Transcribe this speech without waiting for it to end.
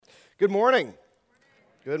Good morning.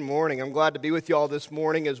 Good morning. I'm glad to be with you all this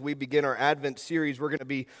morning as we begin our Advent series. We're going to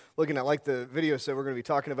be looking at, like the video said, we're going to be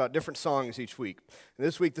talking about different songs each week. And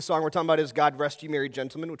this week, the song we're talking about is God Rest You Merry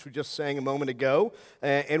Gentlemen, which we just sang a moment ago.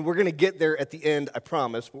 And we're going to get there at the end, I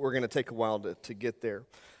promise, but we're going to take a while to get there.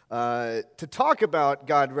 To talk about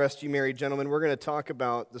God Rest You Merry Gentlemen, we're going to talk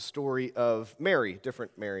about the story of Mary,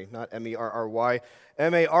 different Mary, not M-E-R-R-Y,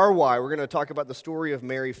 M-A-R-Y. We're going to talk about the story of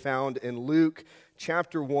Mary found in Luke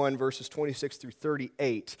chapter 1, verses 26 through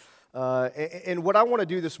 38. And what I want to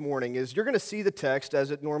do this morning is you're going to see the text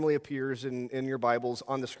as it normally appears in your Bibles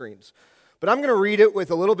on the screens. But I'm going to read it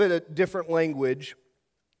with a little bit of different language,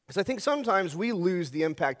 because I think sometimes we lose the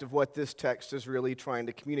impact of what this text is really trying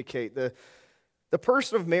to communicate. The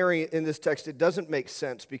person of Mary in this text, it doesn't make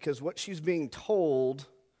sense because what she's being told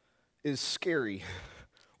is scary.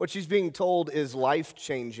 What she's being told is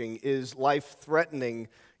life-changing, is life-threatening,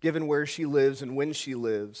 given where she lives and when she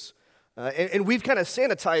lives. And we've kind of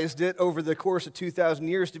sanitized it over the course of 2,000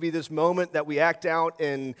 years to be this moment that we act out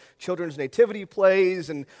in children's nativity plays,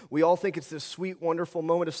 and we all think it's this sweet, wonderful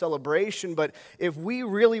moment of celebration. But if we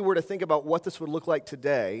really were to think about what this would look like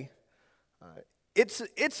today, it's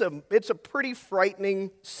a pretty frightening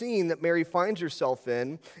scene that Mary finds herself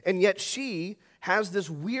in, and yet she has this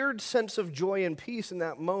weird sense of joy and peace in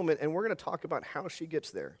that moment, and we're going to talk about how she gets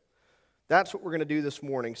there. That's what we're going to do this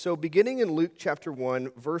morning. So beginning in Luke chapter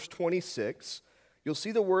 1, verse 26, you'll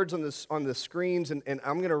see the words on the screens, and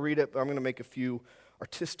I'm going to read it, but I'm going to make a few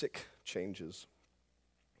artistic changes.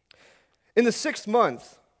 In the 6th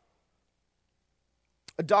month,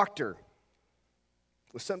 a doctor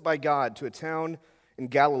was sent by God to a town in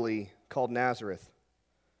Galilee called Nazareth,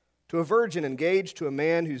 to a virgin engaged to a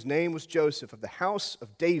man whose name was Joseph of the house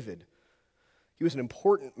of David. He was an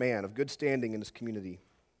important man of good standing in his community.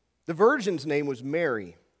 The virgin's name was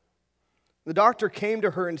Mary. The doctor came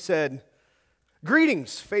to her and said,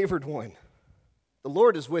 "Greetings, favored one. The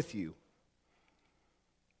Lord is with you."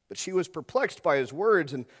 But she was perplexed by his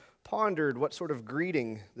words and pondered what sort of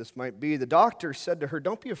greeting this might be. The doctor said to her,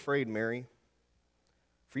 "Don't be afraid, Mary,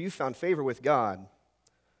 for you found favor with God.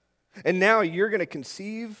 And now you're going to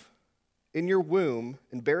conceive in your womb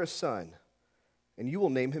and bear a son, and you will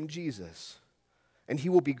name him Jesus. And he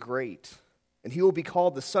will be great, and he will be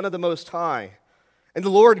called the Son of the Most High. And the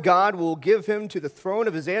Lord God will give him to the throne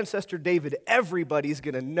of his ancestor David. Everybody's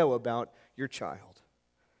going to know about your child.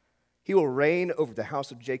 He will reign over the house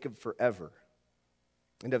of Jacob forever,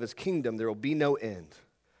 and of his kingdom there will be no end."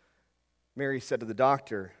 Mary said to the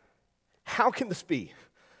doctor, "How can this be,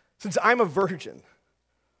 since I'm a virgin?"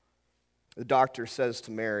 The doctor says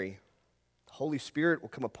to Mary, "The Holy Spirit will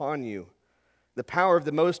come upon you. The power of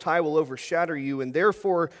the Most High will overshadow you, and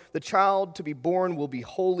therefore the child to be born will be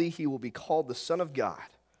holy. He will be called the Son of God.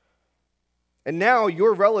 And now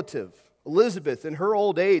your relative, Elizabeth, in her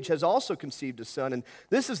old age, has also conceived a son, and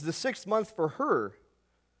this is the 6th month for her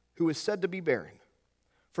who is said to be barren.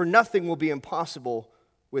 For nothing will be impossible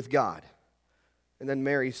with God." And then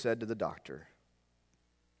Mary said to the doctor,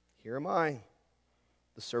 "Here am I,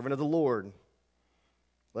 the servant of the Lord.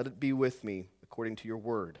 Let it be with me according to your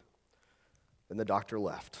word." Then the doctor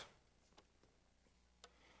left.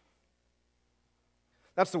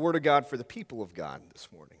 That's the word of God for the people of God this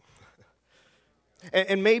morning.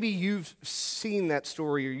 And maybe you've seen that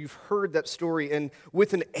story or you've heard that story and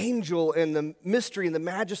with an angel and the mystery and the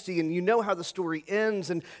majesty, and you know how the story ends,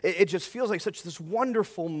 and it just feels like such this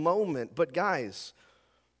wonderful moment. But guys,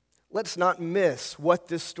 let's not miss what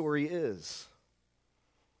this story is.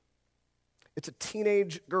 It's a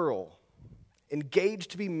teenage girl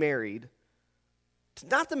engaged to be married to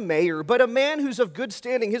not the mayor, but a man who's of good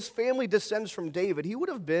standing. His family descends from David. He would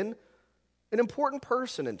have been an important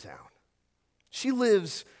person in town. She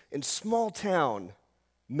lives in small town,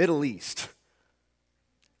 Middle East,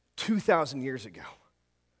 2,000 years ago.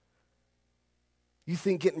 You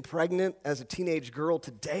think getting pregnant as a teenage girl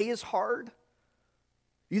today is hard?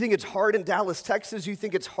 You think it's hard in Dallas, Texas? You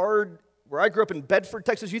think it's hard where I grew up in Bedford,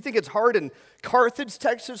 Texas? You think it's hard in Carthage,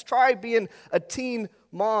 Texas? Try being a teen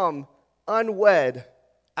mom, unwed,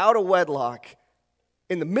 out of wedlock,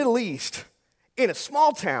 in the Middle East, in a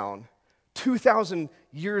small town, 2,000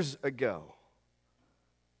 years ago.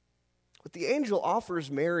 What the angel offers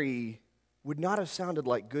Mary would not have sounded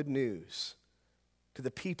like good news to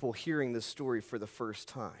the people hearing this story for the first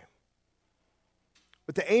time.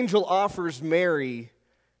 What the angel offers Mary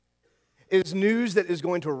is news that is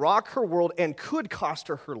going to rock her world and could cost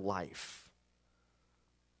her her life.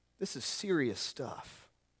 This is serious stuff.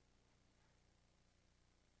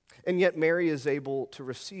 And yet Mary is able to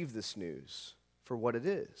receive this news for what it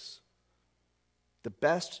is. The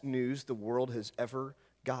best news the world has ever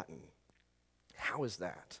gotten. How is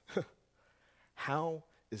that? How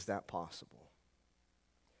is that possible?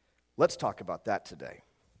 Let's talk about that today.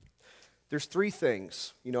 There's three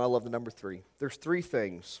things. You know, I love the number 3. There's 3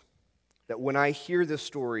 things that when I hear this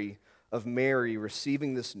story of Mary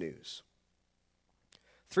receiving this news,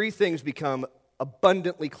 3 things become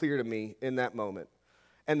abundantly clear to me in that moment,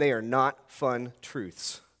 and they are not fun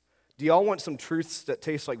truths. Do y'all want some truths that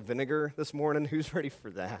taste like vinegar this morning? Who's ready for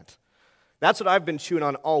that? That's what I've been chewing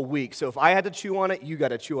on all week. So if I had to chew on it, you got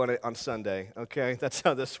to chew on it on Sunday, okay? That's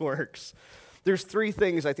how this works. There's 3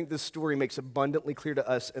 things I think this story makes abundantly clear to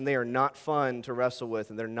us, and they are not fun to wrestle with,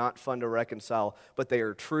 and they're not fun to reconcile, but they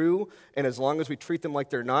are true, and as long as we treat them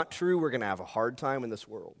like they're not true, we're going to have a hard time in this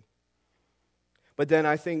world. But then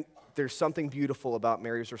I think there's something beautiful about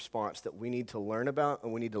Mary's response that we need to learn about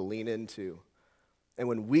and we need to lean into. And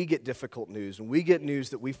when we get difficult news, when we get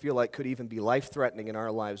news that we feel like could even be life-threatening in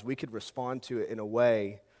our lives, we could respond to it in a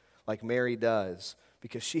way like Mary does,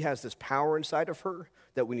 because she has this power inside of her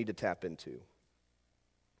that we need to tap into.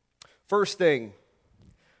 First thing,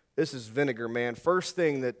 this is vinegar, man. First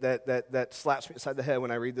thing that slaps me inside the head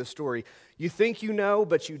when I read this story, you think you know,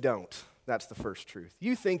 but you don't. That's the first truth.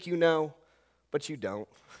 You think you know, but you don't.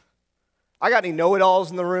 I got any know-it-alls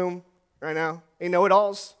in the room right now? Any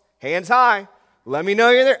know-it-alls? Hands high. Let me know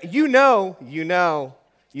you're there. You know you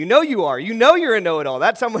are. You know you're a know-it-all.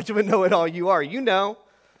 That's how much of a know-it-all you are. You know.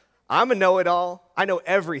 I'm a know-it-all. I know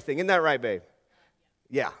everything. Isn't that right, babe?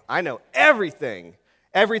 Yeah, I know everything.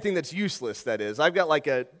 Everything that's useless, that is. I've got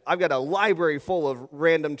a library full of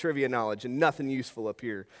random trivia knowledge and nothing useful up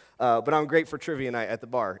here. But I'm great for trivia night at the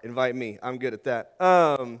bar. Invite me. I'm good at that.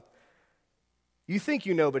 You think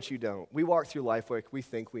you know, but you don't. We walk through life like we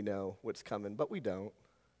think we know what's coming, but we don't.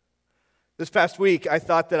 This past week, I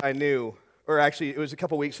thought that I knew, or actually, it was a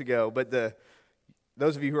couple weeks ago, but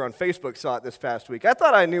those of you who are on Facebook saw it this past week. I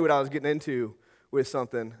thought I knew what I was getting into with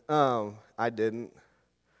something. I didn't.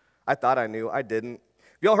 I thought I knew. I didn't.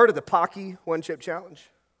 Have y'all heard of the Pocky One-Chip Challenge?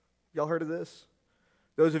 Y'all heard of this?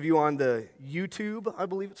 Those of you on the YouTube, I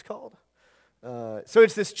believe it's called. So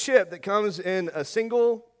it's this chip that comes in a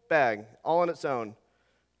single bag, all on its own.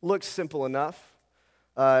 Looks simple enough.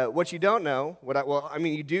 What you don't know,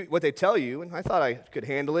 you do what they tell you, and I thought I could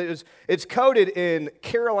handle it, is it's coated in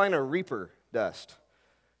Carolina Reaper dust.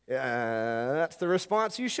 That's the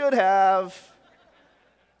response you should have.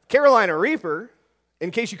 Carolina Reaper,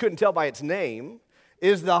 in case you couldn't tell by its name,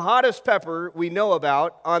 is the hottest pepper we know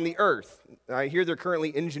about on the earth. I hear they're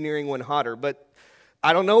currently engineering one hotter, but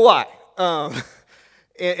I don't know why.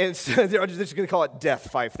 And so they're just going to call it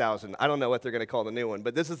Death 5000. I don't know what they're going to call the new one,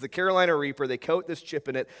 but this is the Carolina Reaper. They coat this chip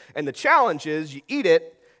in it, and the challenge is you eat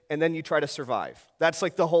it, and then you try to survive. That's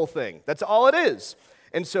like the whole thing. That's all it is.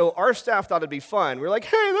 And so our staff thought it'd be fun. We're like,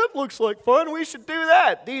 hey, that looks like fun. We should do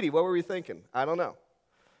that. Dee Dee, what were we thinking? I don't know.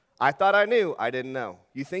 I thought I knew. I didn't know.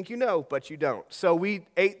 You think you know, but you don't. So we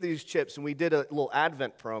ate these chips, and we did a little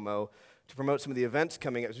Advent promo to promote some of the events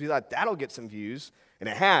coming up. So we thought that'll get some views. And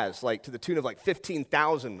it has, to the tune of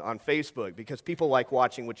 15,000 on Facebook, because people like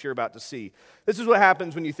watching what you're about to see. This is what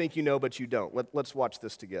happens when you think you know, but you don't. Let's watch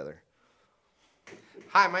this together.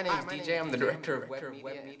 Hi, my name is DJ. I'm the Director of Web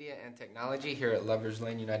Media and Technology here at Lover's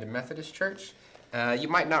Lane United Methodist Church. You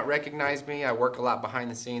might not recognize me. I work a lot behind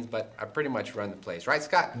the scenes, but I pretty much run the place. Right,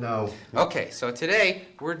 Scott? No. Okay, so today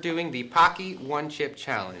we're doing the Pocky One-Chip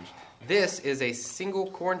Challenge. This is a single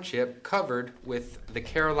corn chip covered with the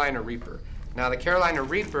Carolina Reaper. Now, the Carolina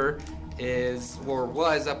Reaper is, or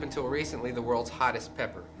was up until recently, the world's hottest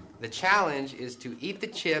pepper. The challenge is to eat the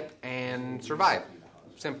chip and survive.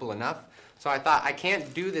 Simple enough. So I thought, I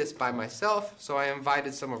can't do this by myself, so I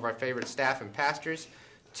invited some of our favorite staff and pastors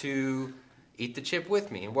to eat the chip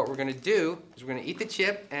with me. And what we're going to do is we're going to eat the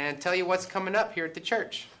chip and tell you what's coming up here at the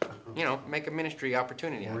church. You know, make a ministry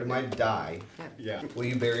opportunity out of it. Or I might die. Yeah. Will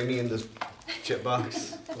you bury me in this chip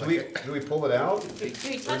box? Do we pull it out? Do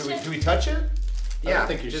we touch it? Yeah, I don't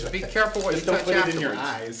think you just should. be careful what Just you don't touch put it afterwards. in your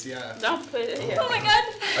eyes, yeah. Don't put it in. Oh my god.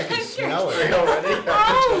 I can smell Are you it. all ready?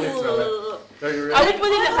 Oh. Are you Are ready? we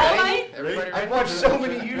putting it all right? Everybody I've ready? watched so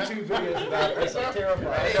many YouTube videos about it. I'm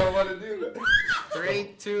terrified. I don't want to do that.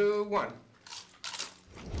 3, 2, 1.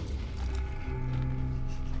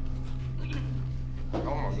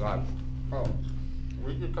 Oh my God. Oh.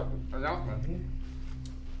 We can cut it out, man.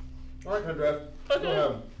 All right, Andrea. Go Okay.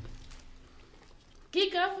 ahead.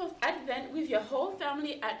 Kick off of Advent with your whole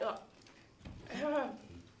family at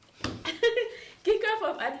Kick off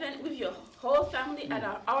of Advent with your whole family at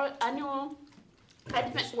our annual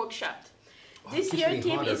Advent workshop. This year's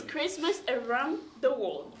theme is Christmas around the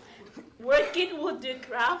world, where kids will do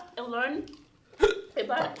craft and learn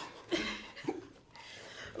about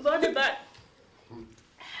about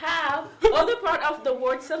how other part of the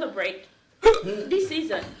world celebrate this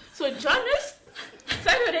season. So join us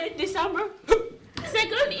Saturday, December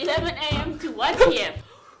 2nd, 11 a.m. to 1 p.m.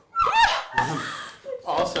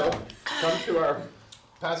 Also, come to our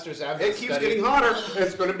Pastor's Advent It keeps study. getting hotter.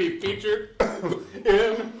 It's going to be featured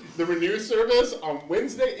in the Renew service on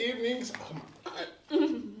Wednesday evenings. Oh my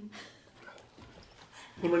God.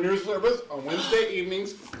 The Renew service on Wednesday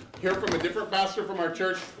evenings. Hear from a different pastor from our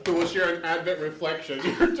church who will share an Advent reflection.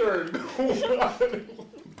 Your turn.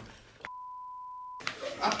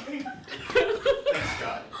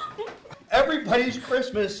 Everybody's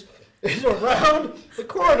Christmas is around the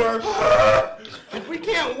corner. And we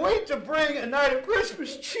can't wait to bring a night of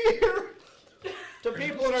Christmas cheer to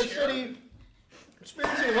people in our city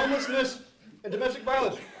experiencing homelessness and domestic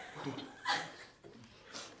violence.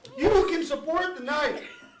 You can support the night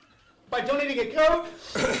by donating a coat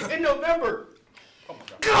in November. Oh my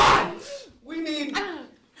God! We need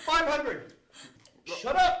 500.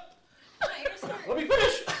 Shut up! Let me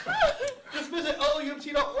finish. Just visit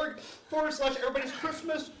LUMT.org/everybody's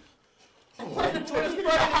Christmas. Join us Friday,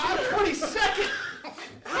 the 22nd.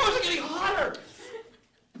 How is it getting hotter?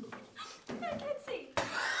 I can't see.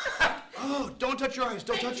 Oh, don't touch your eyes.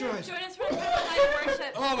 Don't touch your eyes. Join us for the night of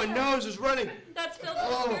worship. Oh, my nose is running. That's filled with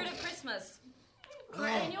the spirit of Christmas. Our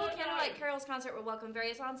annual Candlelight Carols concert will welcome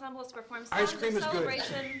various ensembles to perform songs Ice cream of is good.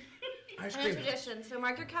 celebration Ice and cream. tradition. So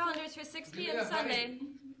mark your calendars for 6 p.m. Yeah, Sunday,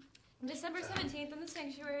 December 17th in the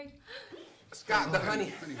sanctuary. Scott, the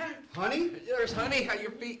honey. Honey? There's honey at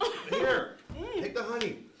your feet. Here. Take the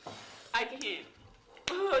honey. I can't.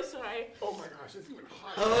 Oh, sorry. Oh my gosh, it's even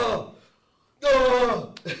hot. Oh.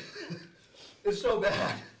 Oh. It's so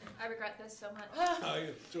bad. I regret this so much. I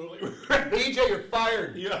totally. BJ, you're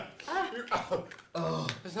fired. Yeah. Oh.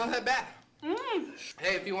 It's not that bad.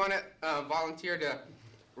 Hey, if you want to volunteer to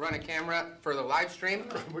run a camera for the live stream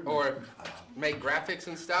or make graphics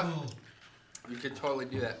and stuff, you could totally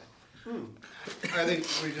do that. I think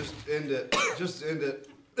we just end it. Just end it.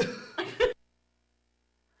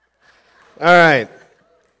 All right.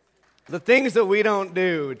 The things that we don't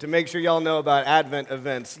do to make sure y'all know about Advent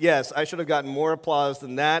events. Yes, I should have gotten more applause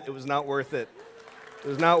than that. It was not worth it. It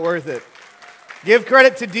was not worth it. Give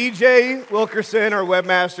credit to DJ Wilkerson, our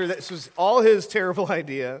webmaster. This was all his terrible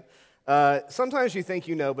idea. Sometimes you think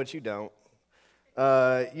you know, but you don't.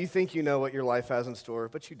 You think you know what your life has in store,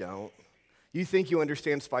 but you don't. You think you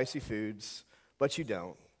understand spicy foods, but you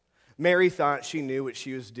don't. Mary thought she knew what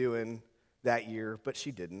she was doing that year, but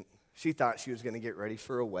she didn't. She thought she was going to get ready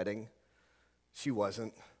for a wedding. She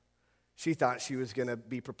wasn't. She thought she was going to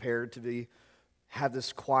be prepared to have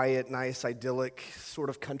this quiet, nice, idyllic sort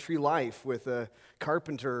of country life with a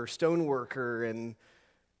carpenter, stoneworker, and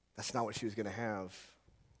that's not what she was going to have.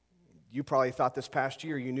 You probably thought this past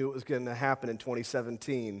year you knew it was going to happen in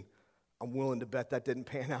 2017. I'm willing to bet that didn't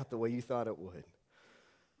pan out the way you thought it would.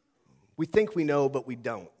 We think we know, but we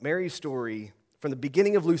don't. Mary's story, from the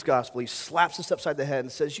beginning of Luke's gospel, he slaps us upside the head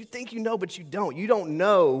and says, you think you know, but you don't. You don't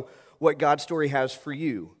know what God's story has for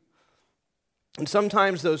you. And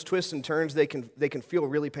sometimes those twists and turns, they can feel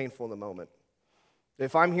really painful in the moment.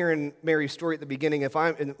 If I'm hearing Mary's story at the beginning,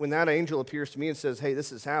 when that angel appears to me and says, hey,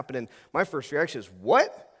 this is happening, my first reaction is,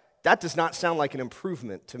 what? That does not sound like an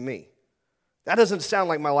improvement to me. That doesn't sound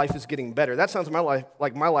like my life is getting better. That sounds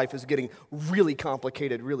like my life is getting really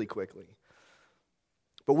complicated really quickly.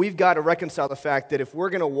 But we've got to reconcile the fact that if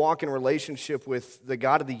we're going to walk in relationship with the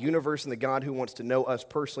God of the universe and the God who wants to know us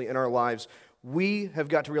personally in our lives, we have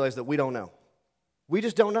got to realize that we don't know. We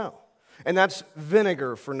just don't know. And that's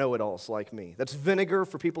vinegar for know-it-alls like me. That's vinegar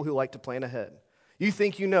for people who like to plan ahead. You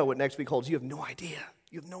think you know what next week holds. You have no idea.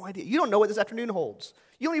 You have no idea. You don't know what this afternoon holds.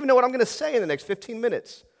 You don't even know what I'm going to say in the next 15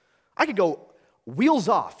 minutes. I could go wheels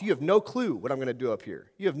off. You have no clue what I'm going to do up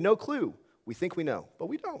here. You have no clue. We think we know, but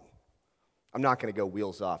we don't. I'm not going to go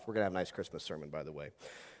wheels off. We're going to have a nice Christmas sermon, by the way.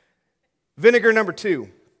 Vinegar number 2.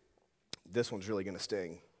 This one's really going to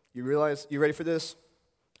sting. You ready for this?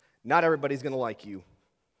 Not everybody's going to like you.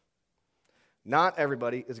 Not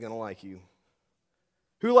everybody is going to like you.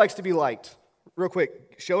 Who likes to be liked? Real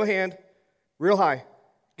quick, show a hand, real high.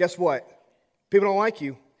 Guess what? People don't like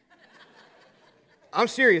you. I'm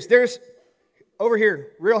serious. There's, over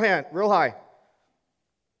here, real hand, real high.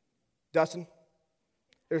 Dustin,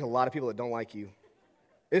 there's a lot of people that don't like you.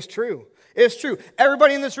 It's true. It's true.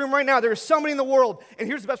 Everybody in this room right now, there's somebody in the world, and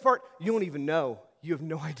here's the best part, you don't even know. You have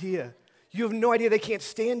no idea. You have no idea they can't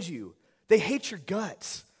stand you. They hate your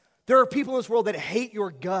guts. There are people in this world that hate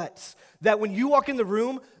your guts, that when you walk in the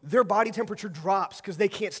room, their body temperature drops because they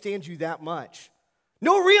can't stand you that much.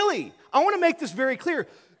 No, really. I want to make this very clear.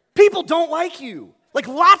 People don't like you. Like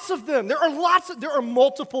lots of them. There are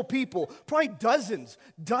multiple people, probably dozens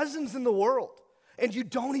in the world. And you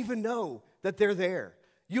don't even know that they're there.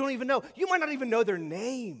 You don't even know. You might not even know their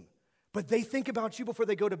name, but they think about you before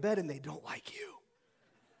they go to bed and they don't like you.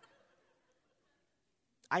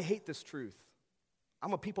 I hate this truth.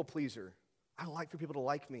 I'm a people pleaser. I like for people to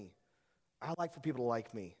like me. I like for people to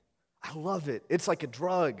like me. I love it. It's like a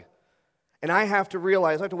drug. And I have to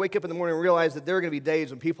wake up in the morning and realize that there are going to be days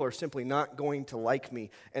when people are simply not going to like me,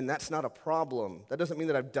 and that's not a problem. That doesn't mean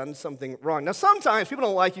that I've done something wrong. Now, sometimes people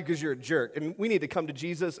don't like you because you're a jerk, and we need to come to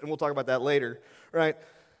Jesus, and we'll talk about that later, right?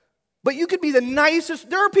 But you could be the nicest.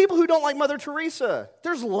 There are people who don't like Mother Teresa.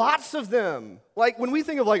 There's lots of them. Like, when we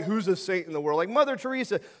think of, like, who's a saint in the world, like Mother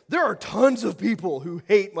Teresa, there are tons of people who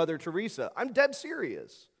hate Mother Teresa. I'm dead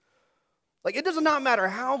serious. Like, it does not matter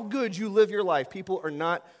how good you live your life, people are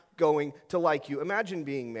not going to like you. Imagine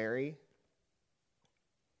being Mary,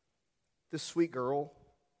 this sweet girl.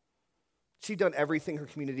 She'd done everything her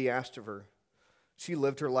community asked of her. She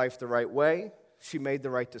lived her life the right way. She made the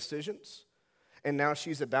right decisions. And now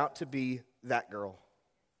she's about to be that girl.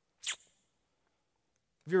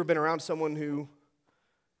 Have you ever been around someone who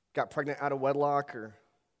got pregnant out of wedlock? Or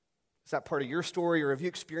is that part of your story? Or have you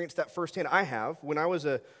experienced that firsthand? I have. When I was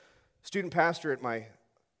a student pastor at my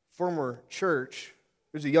former church,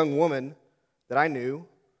 there was a young woman that I knew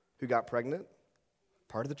who got pregnant,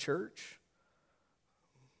 part of the church.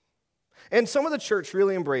 And some of the church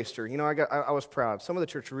really embraced her. You know, I was proud. Some of the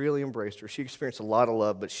church really embraced her. She experienced a lot of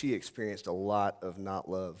love, but she experienced a lot of not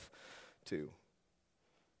love too.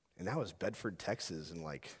 And that was Bedford, Texas in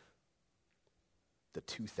like the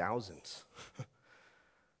 2000s.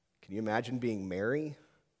 Can you imagine being Mary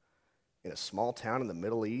in a small town in the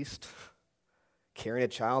Middle East, carrying a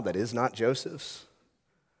child that is not Joseph's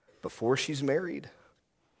before she's married?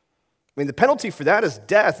 I mean, the penalty for that is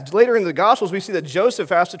death. Later in the Gospels, we see that Joseph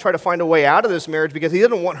has to try to find a way out of this marriage because he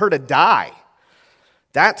doesn't want her to die.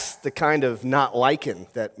 That's the kind of not liking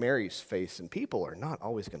that Mary's facing. And people are not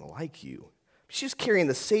always going to like you. She's carrying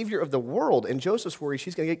the Savior of the world, and Joseph's worried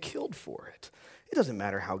she's going to get killed for it. It doesn't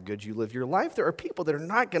matter how good you live your life. There are people that are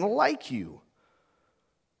not going to like you.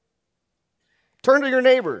 Turn to your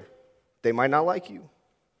neighbor. They might not like you.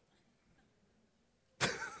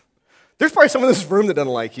 There's probably someone in this room that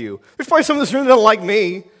doesn't like you. There's probably someone in this room that doesn't like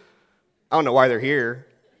me. I don't know why they're here.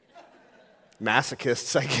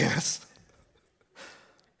 Masochists, I guess.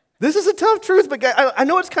 This is a tough truth, but I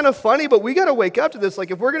know it's kind of funny, but we got to wake up to this.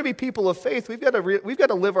 Like, if we're going to be people of faith, we've got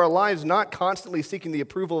to live our lives not constantly seeking the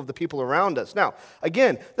approval of the people around us. Now,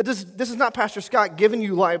 again, this is not Pastor Scott giving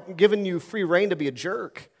you free reign to be a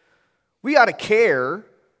jerk. We got to care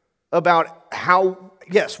about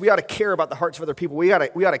we ought to care about the hearts of other people. We ought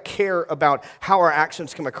to care about how our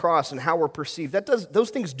actions come across and how we're perceived. Those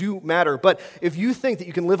things do matter. But if you think that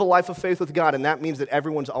you can live a life of faith with God and that means that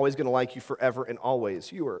everyone's always going to like you forever and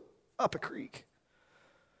always, you are up a creek.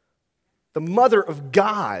 The mother of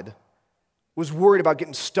God was worried about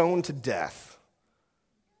getting stoned to death.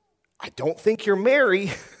 I don't think you're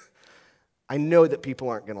Mary. I know that people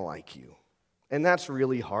aren't going to like you. And that's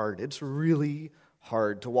really hard. It's really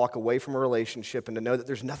hard to walk away from a relationship and to know that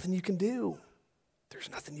there's nothing you can do.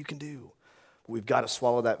 There's nothing you can do. But we've got to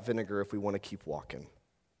swallow that vinegar if we want to keep walking.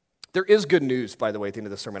 There is good news, by the way, at the end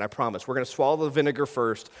of the sermon. I promise. We're going to swallow the vinegar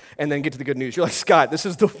first and then get to the good news. You're like, Scott, this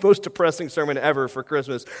is the most depressing sermon ever for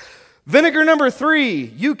Christmas. Vinegar number 3,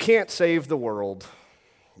 you can't save the world.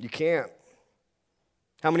 You can't.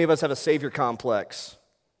 How many of us have a savior complex?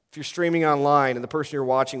 If you're streaming online and the person you're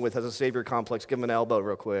watching with has a savior complex, give them an elbow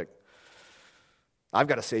real quick. I've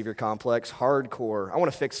got a savior complex, hardcore. I want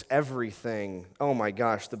to fix everything. Oh my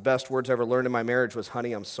gosh, the best words I ever learned in my marriage was,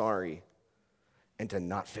 honey, I'm sorry. And to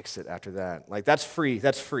not fix it after that. Like, that's free.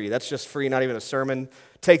 That's just free, not even a sermon.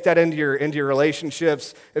 Take that into your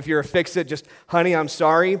relationships. If you're a fix-it, just, honey, I'm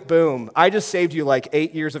sorry. Boom. I just saved you like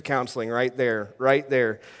 8 years of counseling right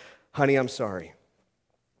there. Honey, I'm sorry.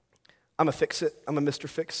 I'm a fix-it. I'm a Mr.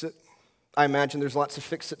 Fix-it. I imagine there's lots of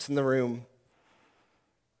fix-its in the room.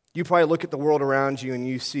 You probably look at the world around you and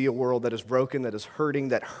you see a world that is broken, that is hurting,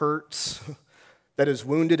 that hurts, that is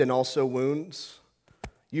wounded and also wounds.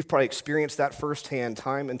 You've probably experienced that firsthand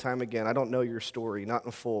time and time again. I don't know your story, not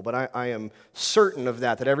in full, but I am certain of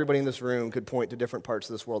that everybody in this room could point to different parts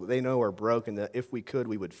of this world that they know are broken, that if we could,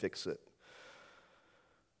 we would fix it.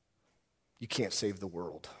 You can't save the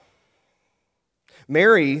world.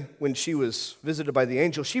 Mary, when she was visited by the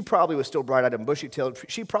angel, she probably was still bright-eyed and bushy-tailed.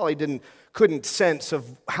 She probably couldn't sense of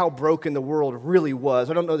how broken the world really was.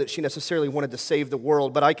 I don't know that she necessarily wanted to save the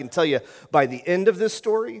world, but I can tell you, by the end of this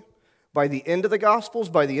story, by the end of the Gospels,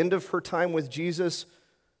 by the end of her time with Jesus,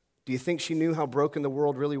 Do you think she knew how broken the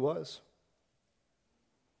world really was?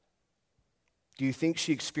 Do you think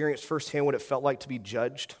she experienced firsthand what it felt like to be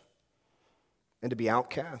judged and to be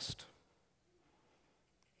outcast?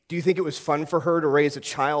 Do you think it was fun for her to raise a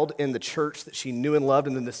child in the church that she knew and loved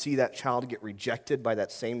and then to see that child get rejected by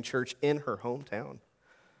that same church in her hometown?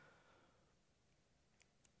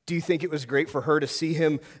 Do you think it was great for her to see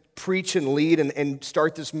him preach and lead and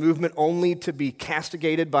start this movement only to be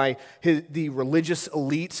castigated by the religious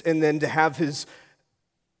elites and then to have his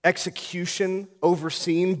execution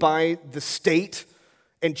overseen by the state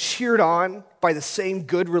and cheered on by the same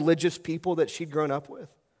good religious people that she'd grown up with?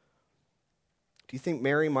 Do you think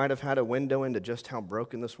Mary might have had a window into just how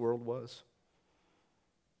broken this world was?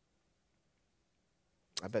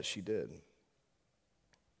 I bet she did.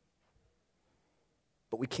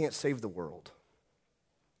 But we can't save the world.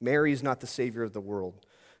 Mary's not the Savior of the world.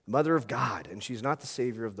 Mother of God, and she's not the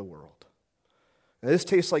Savior of the world. Now, this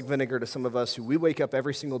tastes like vinegar to some of us who we wake up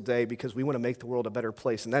every single day because we want to make the world a better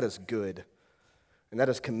place, and that is good. And that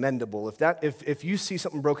is commendable. If you see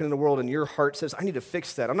something broken in the world and your heart says, I need to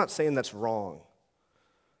fix that, I'm not saying that's wrong.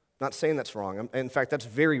 Not saying that's wrong. In fact, that's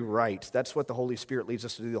very right. That's what the Holy Spirit leads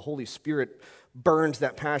us to do. The Holy Spirit burns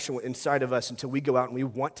that passion inside of us until we go out and we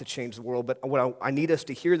want to change the world. But what I need us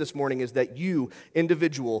to hear this morning is that you,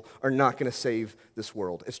 individual, are not going to save this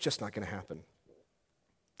world. It's just not going to happen.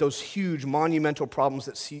 Those huge, monumental problems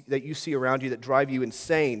that you see around you that drive you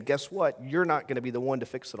insane, guess what? You're not going to be the one to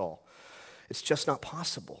fix it all. It's just not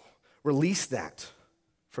possible. Release that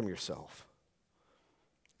from yourself.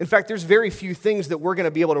 In fact, there's very few things that we're going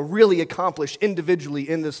to be able to really accomplish individually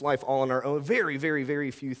in this life all on our own. Very, very, very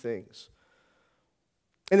few things.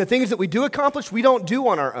 And the things that we do accomplish, we don't do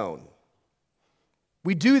on our own.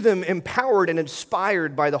 We do them empowered and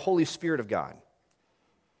inspired by the Holy Spirit of God.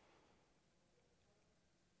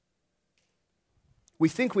 We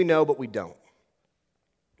think we know, but we don't.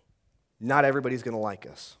 Not everybody's going to like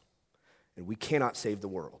us. And we cannot save the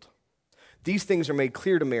world. These things are made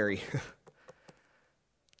clear to Mary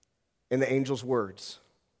in the angel's words.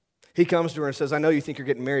 He comes to her and says, I know you think you're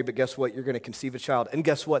getting married, but guess what? You're going to conceive a child. And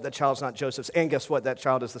guess what? That child's not Joseph's. And guess what? That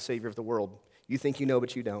child is the Savior of the world. You think you know,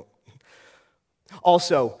 but you don't.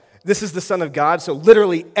 Also, this is the Son of God, so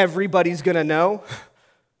literally everybody's going to know.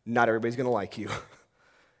 Not everybody's going to like you.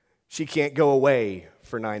 She can't go away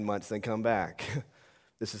for 9 months, then come back.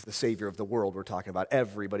 This is the Savior of the world we're talking about.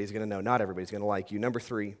 Everybody's going to know. Not everybody's going to like you. Number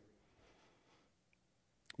 3,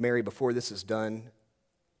 Mary, before this is done,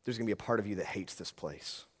 there's going to be a part of you that hates this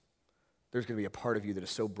place. There's going to be a part of you that is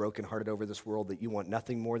so brokenhearted over this world that you want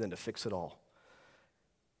nothing more than to fix it all.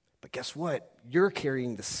 But guess what? You're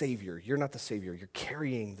carrying the Savior. You're not the Savior. You're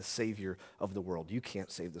carrying the Savior of the world. You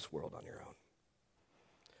can't save this world on your own.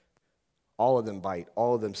 All of them bite.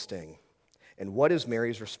 All of them sting. And what is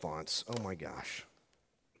Mary's response? Oh my gosh.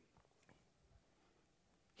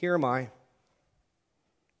 Here am I,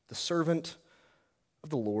 the servant of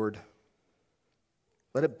the Lord.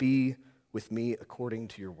 Let it be with me according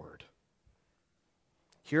to your word.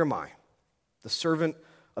 Here am I, the servant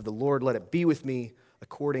of the Lord. Let it be with me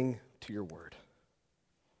according to your word.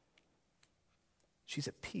 She's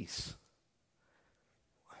at peace.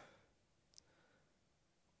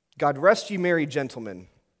 God rest ye merry gentlemen.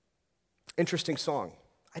 Interesting song.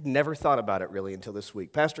 I'd never thought about it really until this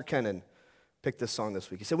week. Pastor Kennan picked this song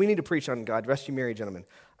this week. He said, we need to preach on God rest ye merry gentlemen.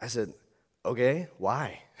 I said, okay,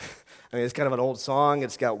 why? I mean, it's kind of an old song.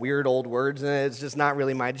 It's got weird old words in it. It's just not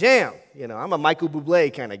really my jam. You know, I'm a Michael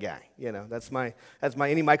Bublé kind of guy. You know, that's my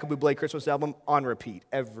any Michael Bublé Christmas album on repeat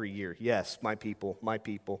every year. Yes, my people, my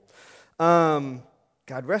people.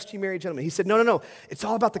 God rest ye merry gentlemen. He said, no. It's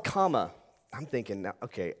all about the comma. I'm thinking,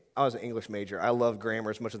 okay, I was an English major. I love grammar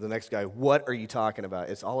as much as the next guy. What are you talking about?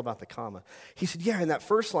 It's all about the comma. He said, yeah, in that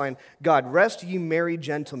first line, God rest ye merry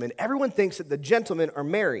gentlemen. Everyone thinks that the gentlemen are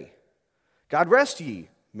merry. God rest ye,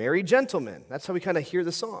 merry gentlemen. That's how we kind of hear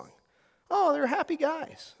the song. Oh, they're happy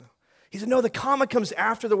guys. He said, no, the comma comes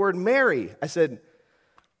after the word merry. I said,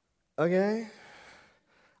 okay,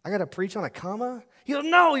 I got to preach on a comma? He goes,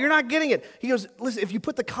 no, you're not getting it. He goes, listen, if you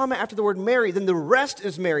put the comma after the word merry, then the rest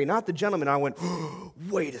is merry, not the gentleman. I went,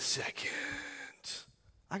 wait a second.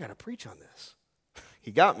 I got to preach on this.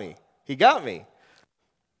 He got me.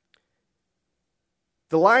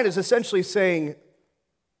 The line is essentially saying,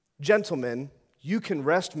 gentlemen, you can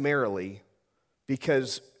rest merrily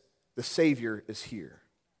because the Savior is here.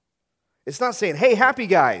 It's not saying, hey, happy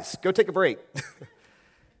guys, go take a break.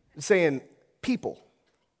 It's saying, people,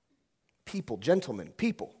 gentlemen,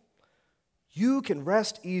 people, you can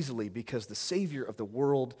rest easily because the Savior of the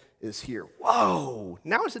world is here. Whoa,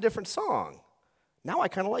 now it's a different song. Now I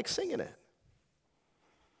kind of like singing it.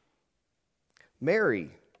 Mary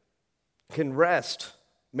can rest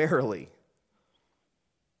merrily.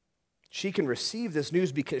 She can receive this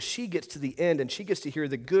news because she gets to the end and she gets to hear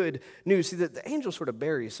the good news. See, the angel sort of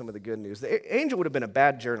buries some of the good news. The angel would have been a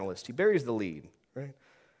bad journalist. He buries the lead, right?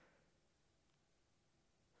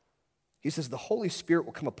 He says, the Holy Spirit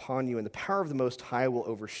will come upon you and the power of the Most High will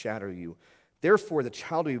overshadow you. Therefore, the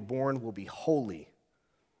child to be born will be holy.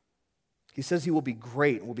 He says he will be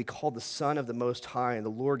great and will be called the Son of the Most High, and the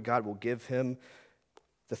Lord God will give him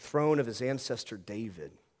the throne of his ancestor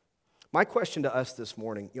David. My question to us this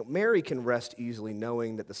morning, Mary can rest easily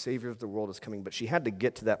knowing that the Savior of the world is coming, but she had to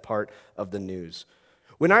get to that part of the news.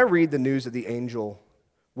 When I read the news of the angel,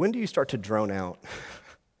 when do you start to drone out?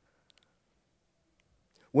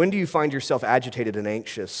 When do you find yourself agitated and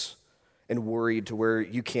anxious and worried to where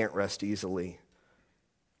you can't rest easily?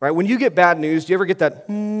 Right? When you get bad news, do you ever get that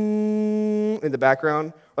in the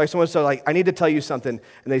background? Like someone said, like, I need to tell you something,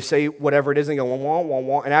 and they say whatever it is, and they go, wah, wah, wah,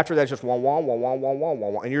 wah, and after that, it's just wah, wah, wah, wah, wah, wah, wah,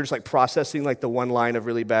 wah, and you're just like processing like the one line of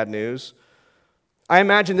really bad news. I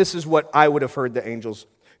imagine this is what I would have heard the angels.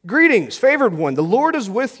 Greetings, favored one, the Lord is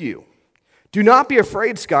with you. Do not be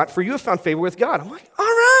afraid, Scott, for you have found favor with God. I'm like, all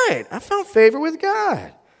right, I found favor with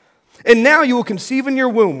God. And now you will conceive in your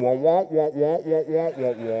womb.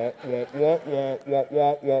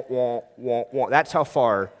 That's how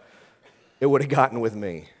far it would have gotten with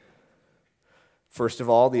me. First of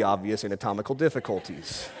all, the obvious anatomical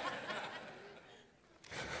difficulties.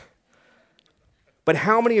 But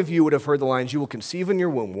how many of you would have heard the lines, you will conceive in your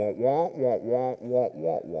womb,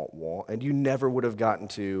 and you never would have gotten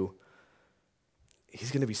to,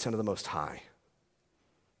 he's going to be Son of the Most High.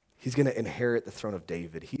 He's going to inherit the throne of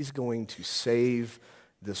David. He's going to save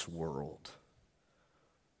this world.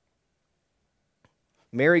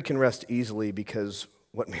 Mary can rest easily because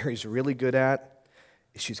what Mary's really good at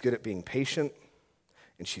is she's good at being patient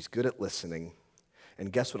and she's good at listening.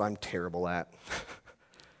 And guess what I'm terrible at?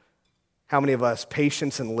 How many of us,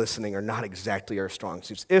 patience and listening are not exactly our strong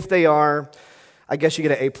suits? If they are, I guess you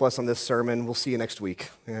get an A+ on this sermon. We'll see you next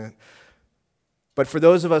week. Yeah. But for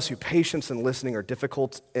those of us who patience and listening are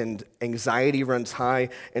difficult and anxiety runs high,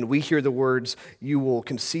 and we hear the words, you will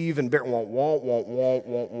conceive and bear,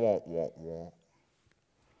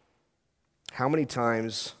 how many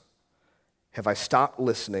times have I stopped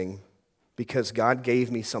listening because God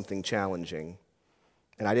gave me something challenging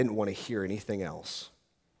and I didn't want to hear anything else?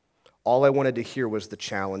 All I wanted to hear was the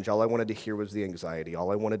challenge. All I wanted to hear was the anxiety.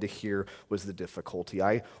 All I wanted to hear was the difficulty.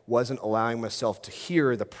 I wasn't allowing myself to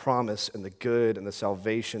hear the promise and the good and the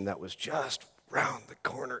salvation that was just round the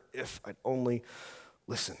corner if I'd only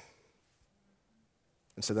listen.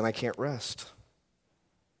 And so then I can't rest.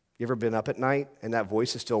 You ever been up at night and that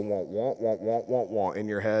voice is still wah in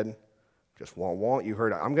your head? Just wah. You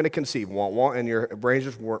heard, I'm going to conceive, wah, and your brain's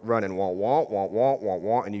just running,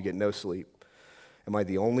 wah, and you get no sleep. Am I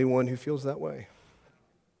the only one who feels that way?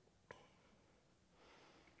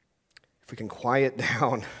 If we can quiet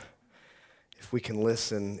down, if we can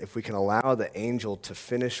listen, if we can allow the angel to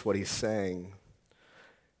finish what he's saying,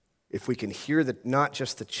 if we can hear not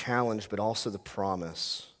just the challenge, but also the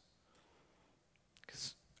promise.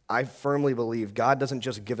 Because I firmly believe God doesn't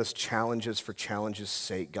just give us challenges for challenges'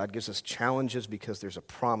 sake. God gives us challenges because there's a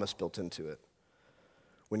promise built into it.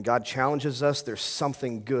 When God challenges us, there's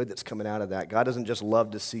something good that's coming out of that. God doesn't just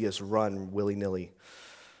love to see us run willy-nilly.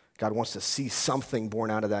 God wants to see something born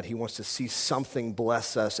out of that. He wants to see something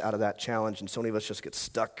bless us out of that challenge, and so many of us just get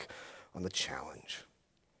stuck on the challenge.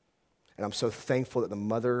 And I'm so thankful that the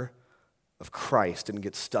mother of Christ didn't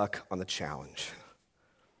get stuck on the challenge.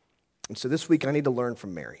 And so this week, I need to learn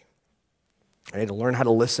from Mary. I need to learn how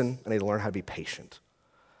to listen. I need to learn how to be patient.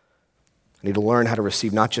 I need to learn how to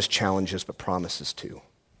receive not just challenges, but promises too.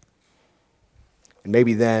 And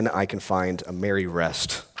maybe then I can find a merry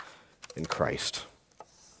rest in Christ.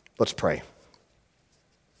 Let's pray.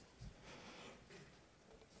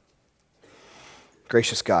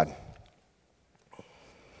 Gracious God,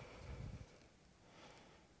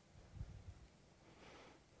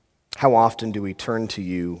 how often do we turn to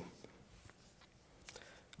you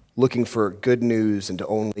looking for good news and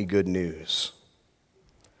only good news?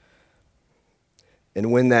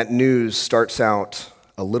 And when that news starts out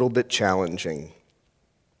a little bit challenging,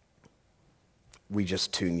 we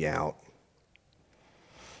just tune you out.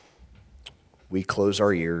 We close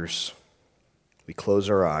our ears. We close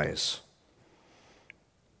our eyes.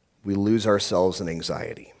 We lose ourselves in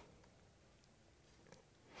anxiety.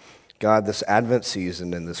 God, this Advent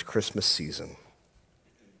season and this Christmas season,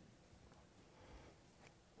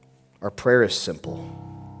 our prayer is simple.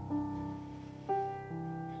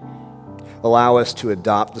 Allow us to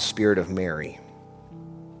adopt the spirit of Mary.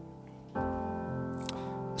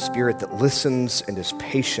 Spirit that listens and is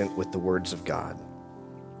patient with the words of God,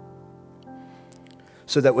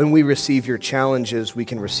 so that when we receive your challenges, we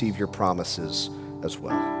can receive your promises as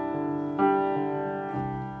well.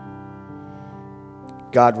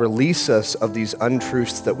 God, release us of these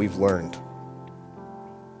untruths that we've learned.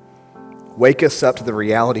 Wake us up to the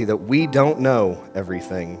reality that we don't know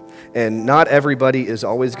everything, and not everybody is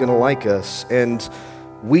always going to like us, and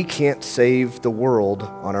we can't save the world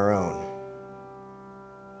on our own.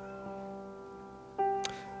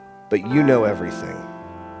 But you know everything.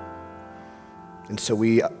 And so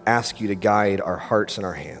we ask you to guide our hearts and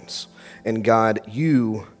our hands. And God,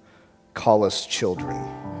 you call us children.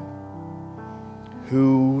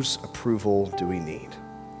 Whose approval do we need?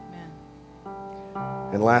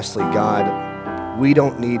 And lastly, God, we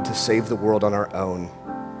don't need to save the world on our own,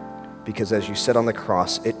 because as you said on the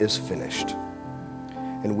cross, it is finished.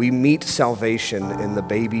 And we meet salvation in the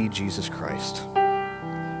baby Jesus Christ.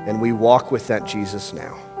 And we walk with that Jesus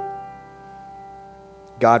now.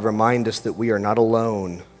 God, remind us that we are not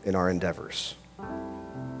alone in our endeavors.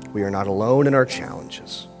 We are not alone in our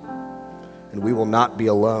challenges. And we will not be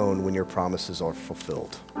alone when your promises are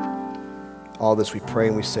fulfilled. All this we pray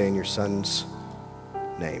and we say in your Son's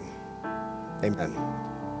name. Amen.